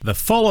The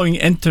following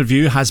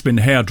interview has been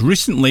heard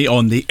recently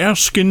on the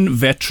Erskine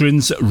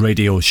Veterans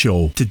Radio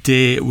Show.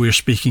 Today we're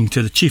speaking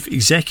to the Chief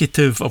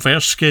Executive of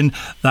Erskine,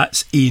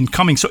 that's Ian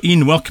Cummings. So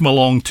Ian, welcome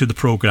along to the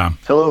programme.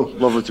 Hello,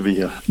 lovely to be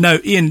here. Now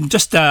Ian,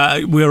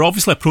 we're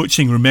obviously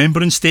approaching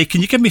Remembrance Day.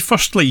 Can you give me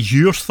firstly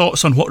your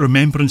thoughts on what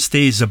Remembrance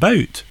Day is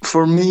about?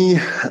 For me,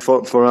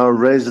 for our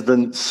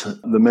residents,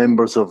 the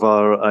members of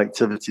our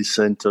activity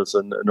centres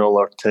and all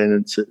our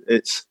tenants,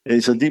 it's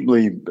a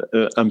deeply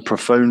and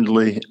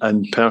profoundly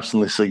and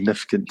personally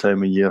significant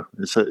time of year.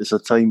 It's a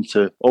time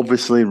to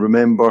obviously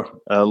remember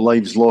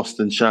lives lost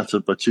and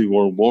shattered by two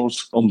world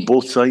wars on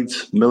both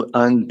sides,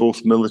 and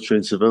both military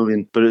and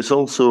civilian. But it's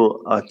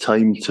also a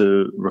time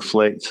to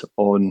reflect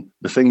on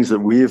the things that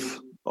we've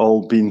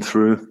all been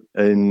through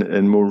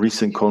in more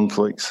recent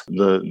conflicts,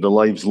 the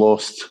lives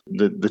lost,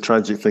 the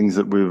tragic things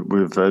that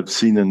we've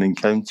seen and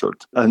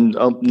encountered, and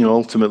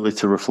ultimately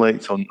to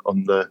reflect on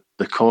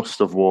the cost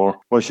of war,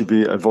 what should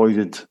be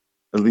avoided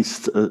at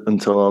least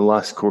until our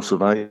last course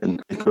of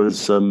action,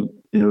 because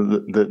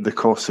the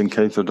costs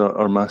encountered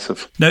are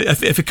massive. Now,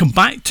 if we come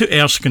back to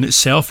Erskine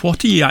itself,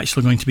 what are you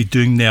actually going to be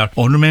doing there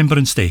on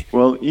Remembrance Day?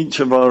 Well, each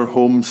of our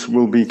homes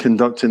will be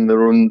conducting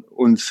their own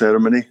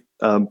ceremony.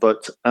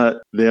 But at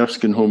the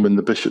Erskine home in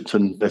the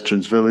Bishopton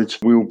Veterans Village,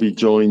 we'll be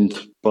joined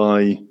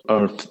by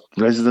our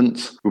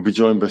residents, we'll be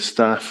joined by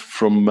staff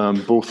from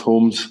both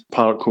homes.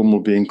 Park Home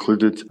will be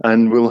included,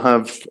 and we'll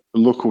have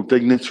local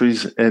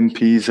dignitaries,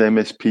 MPs,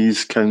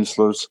 MSPs,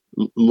 councillors,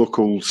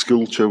 local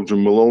school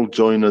children will all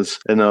join us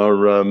in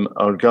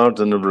our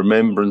Garden of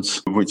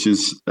Remembrance, which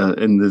is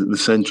in the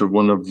centre of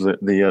one of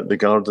the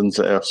gardens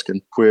at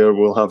Erskine, where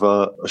we'll have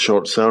a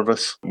short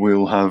service.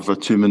 We'll have a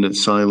 2-minute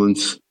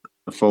silence,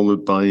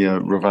 followed by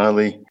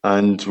Reveille,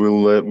 and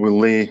we'll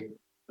lay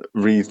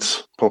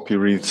wreaths, poppy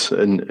wreaths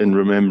in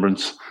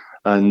remembrance.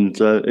 And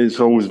it's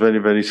always very,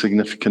 very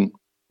significant.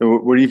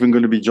 We're even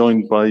going to be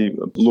joined by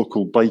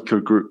local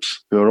biker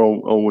groups who are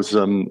always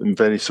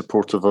very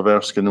supportive of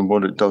Erskine and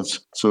what it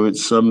does. So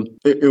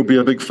it'll be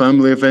a big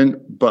family event,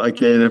 but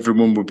again,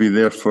 everyone will be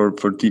there for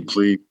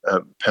deeply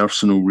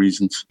personal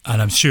reasons.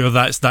 And I'm sure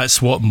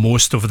that's what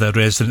most of the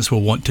residents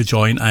will want to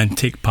join and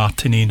take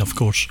part in, Ian, of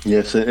course.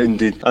 Yes,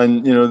 indeed.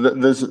 And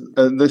there's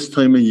at this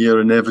time of year,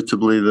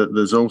 inevitably, that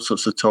there's all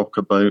sorts of talk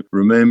about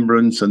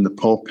remembrance and the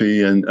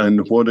poppy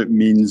and what it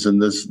means.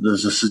 And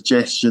there's a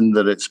suggestion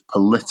that it's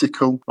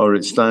political, or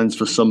it stands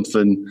for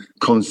something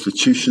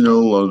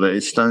constitutional, or that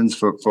it stands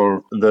for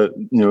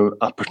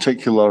a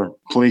particular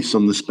place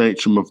on the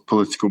spectrum of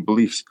political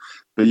beliefs.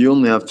 But you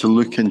only have to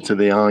look into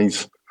the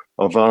eyes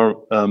of our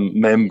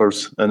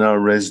members and our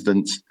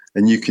residents,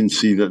 and you can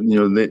see that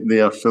they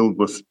are filled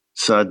with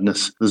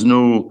sadness. There's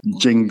no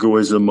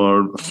jingoism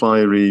or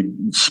fiery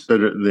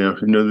spirit there.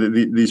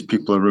 These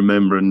people are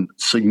remembering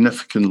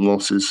significant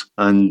losses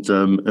and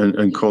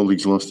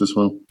colleagues lost as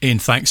well. Ian,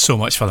 thanks so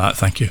much for that.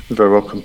 Thank you. You're very welcome.